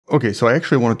Okay, so I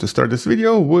actually wanted to start this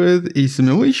video with a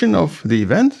simulation of the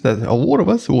event that a lot of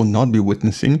us will not be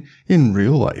witnessing in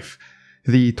real life.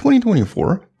 The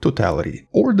 2024 totality,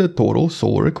 or the total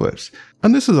solar eclipse.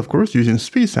 And this is of course using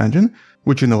Space Engine,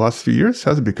 which in the last few years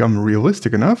has become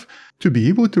realistic enough to be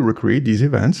able to recreate these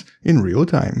events in real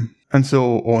time. And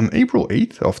so on April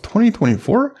 8th of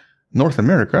 2024, North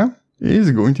America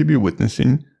is going to be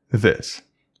witnessing this.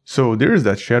 So there is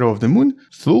that shadow of the moon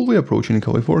slowly approaching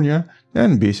California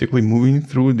and basically moving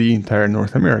through the entire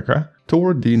North America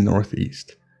toward the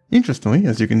northeast. Interestingly,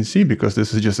 as you can see, because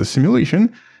this is just a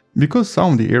simulation, because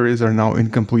some of the areas are now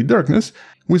in complete darkness,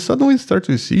 we suddenly start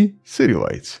to see city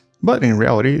lights. But in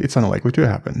reality, it's unlikely to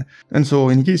happen. And so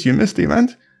in case you missed the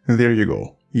event, there you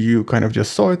go. You kind of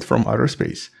just saw it from outer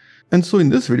space. And so in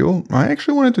this video, I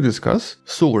actually wanted to discuss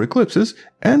solar eclipses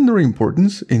and their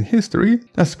importance in history,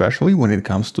 especially when it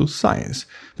comes to science,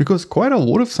 because quite a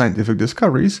lot of scientific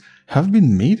discoveries have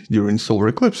been made during solar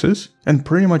eclipses, and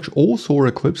pretty much all solar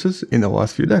eclipses in the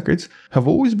last few decades have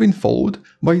always been followed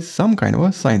by some kind of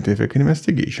a scientific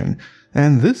investigation,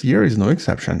 and this year is no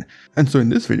exception. And so in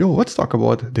this video, let's talk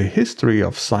about the history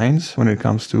of science when it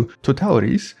comes to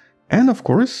totalities, and of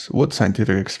course, what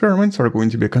scientific experiments are going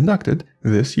to be conducted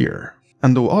this year.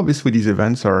 And though obviously these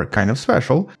events are kind of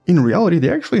special, in reality they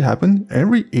actually happen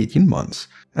every 18 months.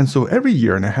 And so every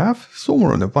year and a half,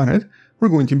 somewhere on the planet, we're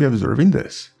going to be observing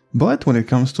this. But when it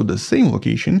comes to the same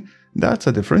location, that's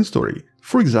a different story.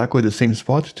 For exactly the same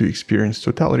spot to experience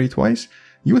totality twice,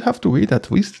 you would have to wait at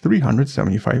least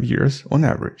 375 years on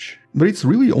average. But it's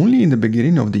really only in the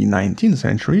beginning of the 19th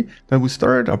century that we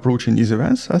started approaching these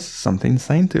events as something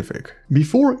scientific.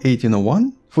 Before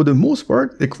 1801, for the most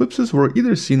part, eclipses were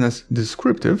either seen as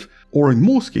descriptive or in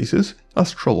most cases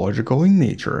astrological in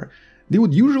nature. They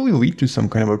would usually lead to some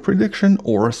kind of a prediction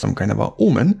or some kind of a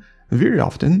omen, very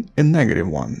often a negative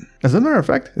one. As a matter of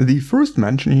fact, the first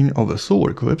mentioning of a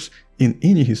solar eclipse in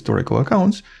any historical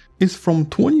accounts is from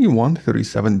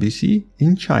 2137 BC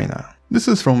in China. This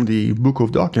is from the Book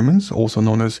of Documents, also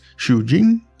known as Shu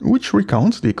Jing, which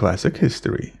recounts the classic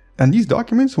history. And these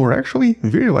documents were actually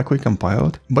very likely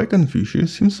compiled by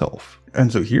Confucius himself.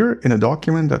 And so here, in a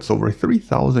document that's over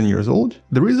 3,000 years old,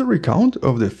 there is a recount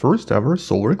of the first ever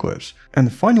solar eclipse.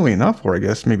 And funnily enough, or I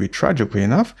guess maybe tragically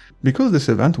enough, because this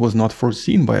event was not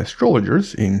foreseen by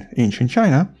astrologers in ancient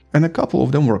China, and a couple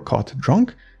of them were caught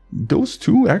drunk, those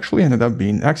two actually ended up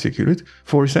being executed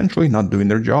for essentially not doing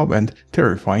their job and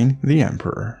terrifying the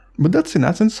emperor. But that's in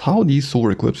essence how these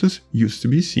solar eclipses used to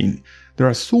be seen. There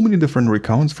are so many different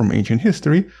recounts from ancient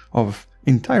history of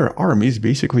entire armies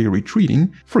basically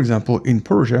retreating, for example in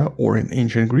Persia or in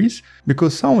ancient Greece,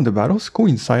 because some of the battles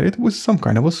coincided with some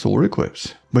kind of a solar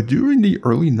eclipse. But during the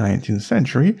early 19th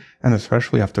century, and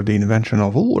especially after the invention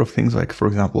of a lot of things like, for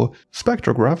example,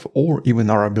 spectrograph or even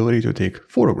our ability to take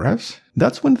photographs,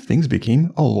 that's when things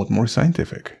became a lot more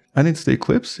scientific. And it's the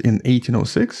eclipse in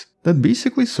 1806 that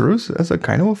basically serves as a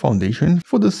kind of a foundation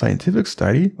for the scientific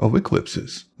study of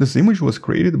eclipses. This image was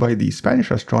created by the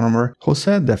Spanish astronomer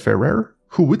José de Ferrer,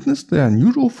 who witnessed the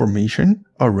unusual formation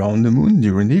around the moon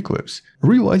during the eclipse,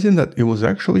 realizing that it was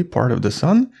actually part of the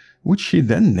sun, which he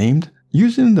then named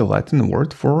using the Latin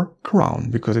word for crown,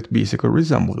 because it basically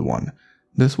resembled one.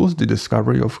 This was the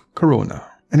discovery of corona.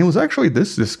 And it was actually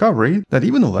this discovery that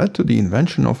even led to the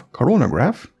invention of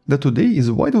coronagraph, that today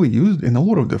is widely used in a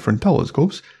lot of different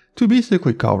telescopes to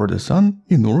basically cover the sun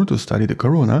in order to study the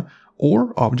corona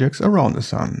or objects around the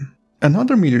sun.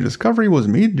 Another major discovery was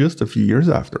made just a few years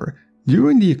after.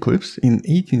 During the eclipse in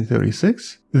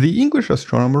 1836, the English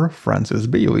astronomer Francis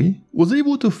Baily was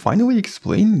able to finally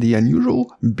explain the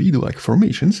unusual bead-like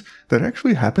formations that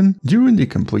actually happen during the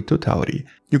complete totality.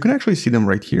 You can actually see them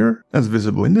right here, as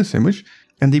visible in this image,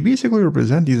 and they basically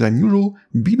represent these unusual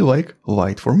bead-like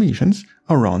light formations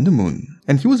around the moon.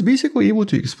 And he was basically able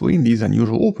to explain these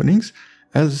unusual openings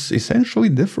as essentially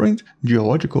different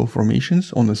geological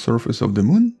formations on the surface of the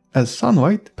moon, as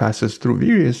sunlight passes through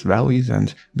various valleys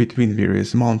and between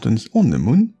various mountains on the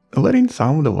moon, letting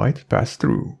some of the light pass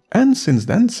through. And since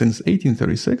then, since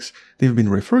 1836, they've been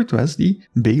referred to as the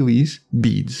Baily's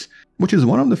beads, which is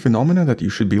one of the phenomena that you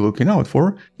should be looking out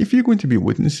for if you're going to be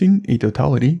witnessing a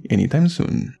totality anytime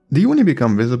soon. They only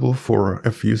become visible for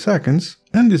a few seconds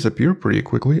and disappear pretty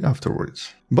quickly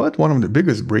afterwards. But one of the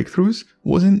biggest breakthroughs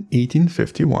was in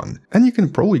 1851, and you can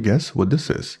probably guess what this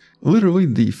is. Literally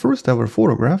the first ever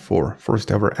photograph or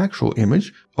first ever actual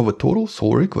image of a total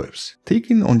solar eclipse,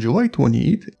 taken on July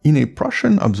 28 in a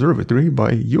Prussian observatory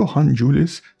by Johann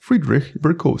Julius Friedrich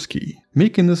Berkowski,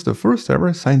 making this the first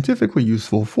ever scientifically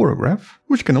useful photograph,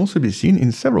 which can also be seen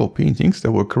in several paintings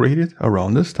that were created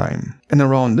around this time. And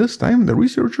around this time, the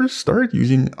researchers started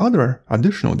using other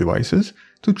additional devices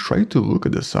to try to look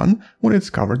at the sun when it's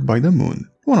covered by the moon.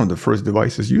 One of the first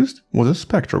devices used was a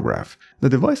spectrograph, the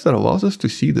device that allows us to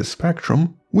see the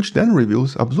spectrum, which then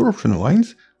reveals absorption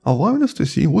lines, allowing us to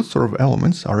see what sort of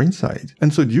elements are inside.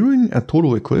 And so during a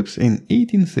total eclipse in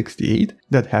 1868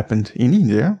 that happened in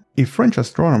India, a French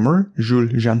astronomer,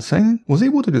 Jules Janssen, was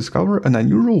able to discover an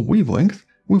unusual wavelength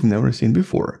we've never seen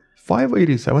before,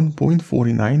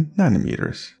 587.49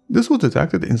 nanometers. This was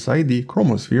detected inside the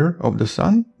chromosphere of the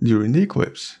sun during the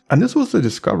eclipse. And this was the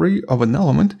discovery of an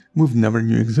element we've never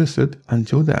knew existed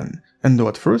until then. And though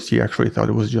at first he actually thought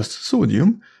it was just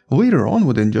sodium, later on,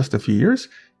 within just a few years,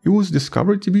 it was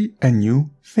discovered to be a new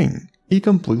thing, a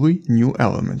completely new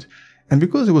element. And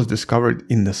because it was discovered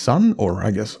in the sun, or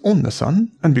I guess on the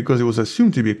sun, and because it was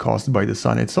assumed to be caused by the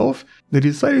sun itself, they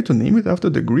decided to name it after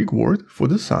the Greek word for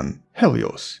the sun,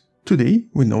 Helios. Today,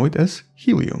 we know it as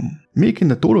helium, making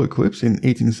the total eclipse in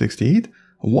 1868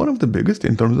 one of the biggest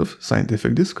in terms of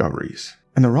scientific discoveries.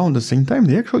 And around the same time,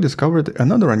 they actually discovered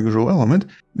another unusual element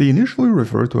they initially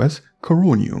referred to as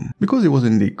coronium, because it was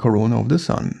in the corona of the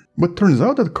sun. But turns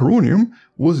out that coronium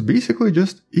was basically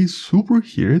just a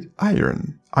superheated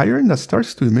iron. Iron that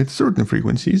starts to emit certain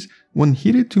frequencies when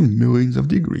heated to millions of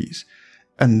degrees.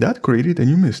 And that created a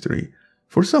new mystery.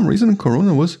 For some reason,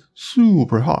 corona was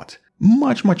super hot.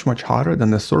 Much hotter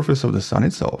than the surface of the sun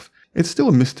itself. It's still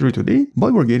a mystery today,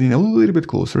 but we're getting a little bit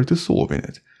closer to solving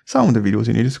it. Some of the videos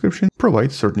in the description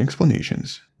provide certain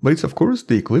explanations. But it's of course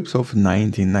the eclipse of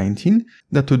 1919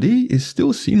 that today is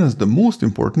still seen as the most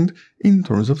important in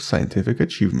terms of scientific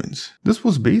achievements. This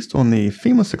was based on a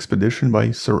famous expedition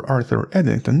by Sir Arthur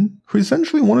Eddington, who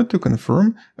essentially wanted to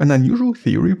confirm an unusual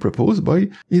theory proposed by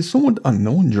a somewhat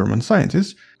unknown German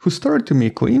scientist who started to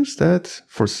make claims that,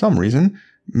 for some reason,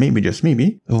 maybe just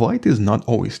maybe, light is not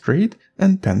always straight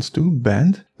and tends to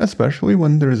bend, especially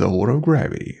when there is a lot of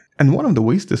gravity. And one of the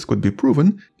ways this could be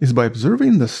proven is by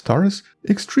observing the stars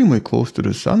extremely close to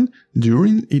the sun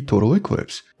during a total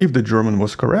eclipse. If the German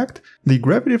was correct, the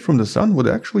gravity from the sun would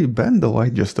actually bend the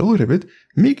light just a little bit,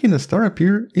 making the star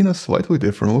appear in a slightly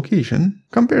different location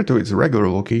compared to its regular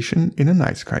location in the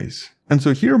night skies. And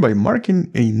so here, by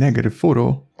marking a negative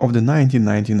photo of the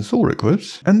 1919 solar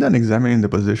eclipse and then examining the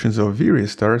positions of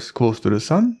various stars close to the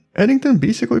sun, Eddington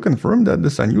basically confirmed that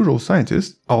this unusual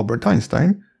scientist, Albert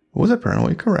Einstein, was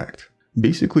apparently correct,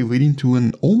 basically leading to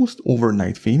an almost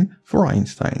overnight fame for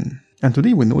Einstein. And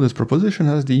today we know this proposition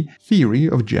as the theory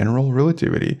of general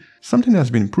relativity, something that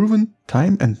has been proven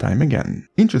time and time again.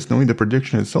 Interestingly, the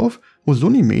prediction itself was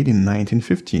only made in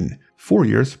 1915, 4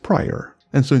 years prior.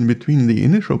 And so in between the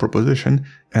initial proposition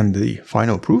and the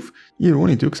final proof, it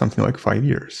only took something like 5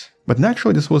 years. But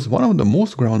naturally, this was one of the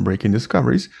most groundbreaking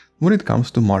discoveries when it comes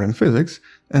to modern physics,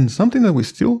 and something that we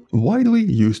still widely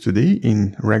use today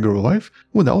in regular life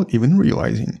without even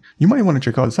realizing. You might want to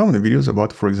check out some of the videos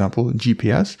about, for example,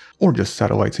 GPS or just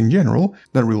satellites in general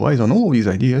that relies on all of these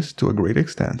ideas to a great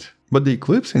extent. But the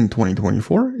eclipse in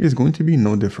 2024 is going to be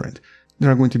no different. There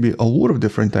are going to be a lot of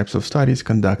different types of studies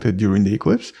conducted during the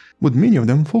eclipse, with many of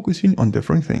them focusing on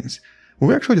different things.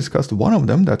 We've actually discussed one of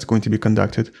them that's going to be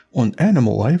conducted on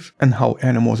animal life and how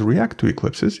animals react to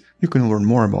eclipses. You can learn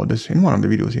more about this in one of the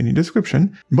videos in the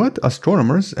description. But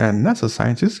astronomers and NASA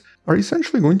scientists are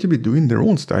essentially going to be doing their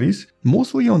own studies,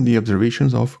 mostly on the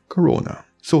observations of corona.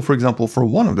 So for example, for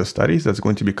one of the studies that's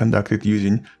going to be conducted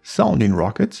using sounding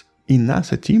rockets, a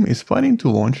NASA team is planning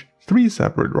to launch 3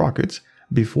 separate rockets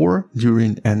before,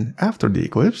 during, and after the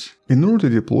eclipse in order to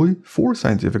deploy 4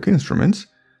 scientific instruments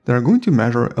that are going to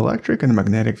measure electric and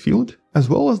magnetic field as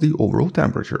well as the overall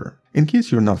temperature. In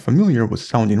case you're not familiar with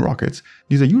sounding rockets,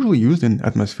 these are usually used in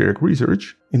atmospheric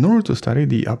research in order to study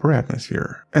the upper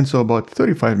atmosphere. And so about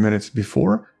 35 minutes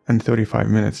before and 35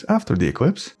 minutes after the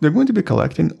eclipse, they're going to be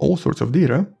collecting all sorts of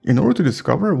data in order to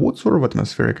discover what sort of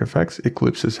atmospheric effects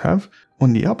eclipses have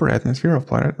on the upper atmosphere of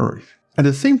planet Earth. At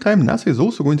the same time, NASA is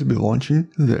also going to be launching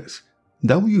this,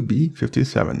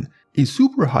 WB-57, a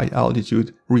super high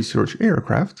altitude research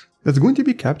aircraft that's going to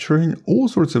be capturing all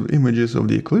sorts of images of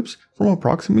the eclipse from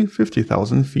approximately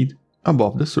 50,000 feet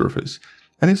above the surface.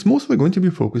 And it's mostly going to be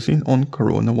focusing on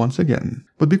corona once again.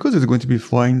 But because it's going to be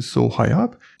flying so high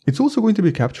up, it's also going to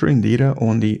be capturing data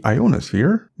on the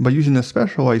ionosphere by using a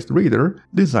specialized radar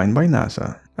designed by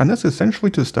NASA. And that's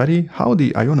essentially to study how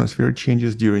the ionosphere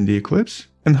changes during the eclipse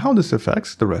and how this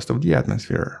affects the rest of the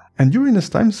atmosphere. And during this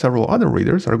time, several other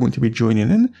radars are going to be joining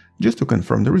in just to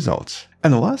confirm the results.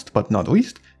 And last but not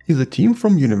least, is a team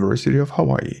from University of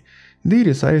Hawaii. They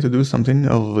decided to do something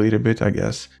a little bit, I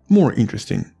guess, more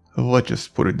interesting. Let's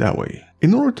just put it that way.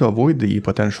 In order to avoid the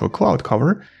potential cloud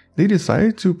cover, they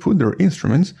decided to put their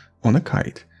instruments on a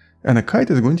kite. And a kite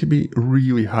is going to be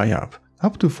really high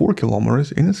up to 4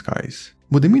 kilometers in the skies.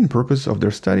 But the main purpose of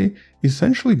their study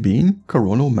essentially being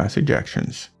coronal mass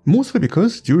ejections. Mostly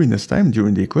because during this time,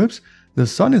 during the eclipse, the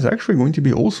sun is actually going to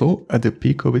be also at the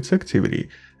peak of its activity,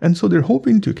 and so they're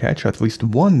hoping to catch at least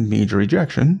one major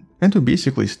ejection and to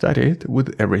basically study it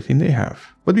with everything they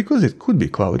have. But because it could be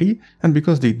cloudy, and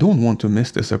because they don't want to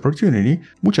miss this opportunity,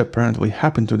 which apparently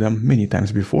happened to them many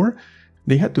times before,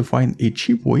 they had to find a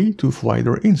cheap way to fly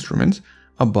their instruments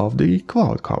above the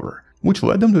cloud cover, which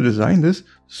led them to design this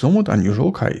somewhat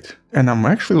unusual kite. And I'm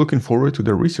actually looking forward to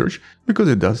their research because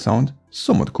it does sound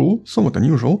somewhat cool, somewhat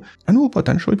unusual, and will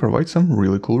potentially provide some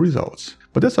really cool results.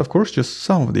 But that's of course just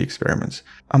some of the experiments.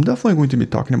 I'm definitely going to be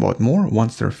talking about more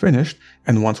once they're finished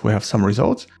and once we have some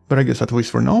results, but I guess at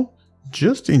least for now,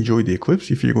 just enjoy the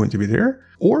eclipse if you're going to be there,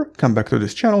 or come back to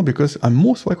this channel because I'm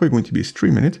most likely going to be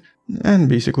streaming it and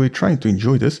basically trying to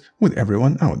enjoy this with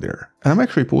everyone out there. And I'm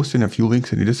actually posting a few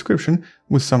links in the description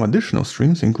with some additional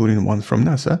streams, including ones from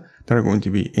NASA, that are going to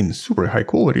be in super high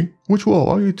quality, which will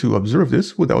allow you to observe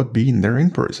this without being there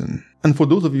in person. And for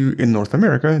those of you in North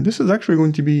America, this is actually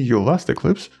going to be your last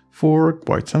eclipse for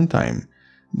quite some time.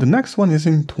 The next one is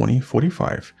in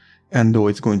 2045, and though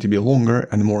it's going to be longer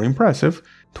and more impressive,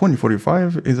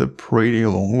 2045 is a pretty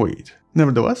long wait.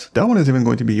 Nevertheless, that one is even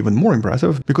going to be even more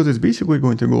impressive because it's basically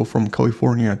going to go from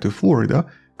California to Florida,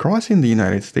 crossing the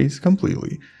United States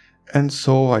completely. And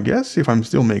so I guess if I'm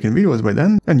still making videos by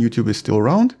then and YouTube is still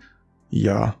around,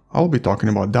 yeah, I'll be talking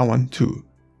about that one too.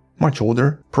 Much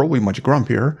older, probably much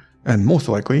grumpier, and most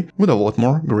likely with a lot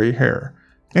more gray hair.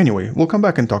 Anyway, we'll come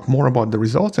back and talk more about the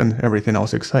results and everything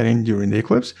else exciting during the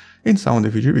eclipse in some of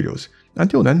the future videos.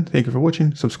 Until then, thank you for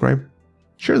watching, subscribe,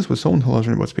 share this with someone who loves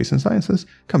learning about space and sciences,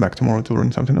 come back tomorrow to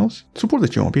learn something else, support the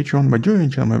channel on Patreon by joining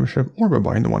channel membership or by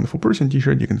buying the Wonderful Person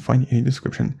t-shirt you can find in the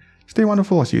description. Stay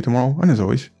wonderful, I'll see you tomorrow, and as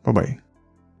always, bye bye.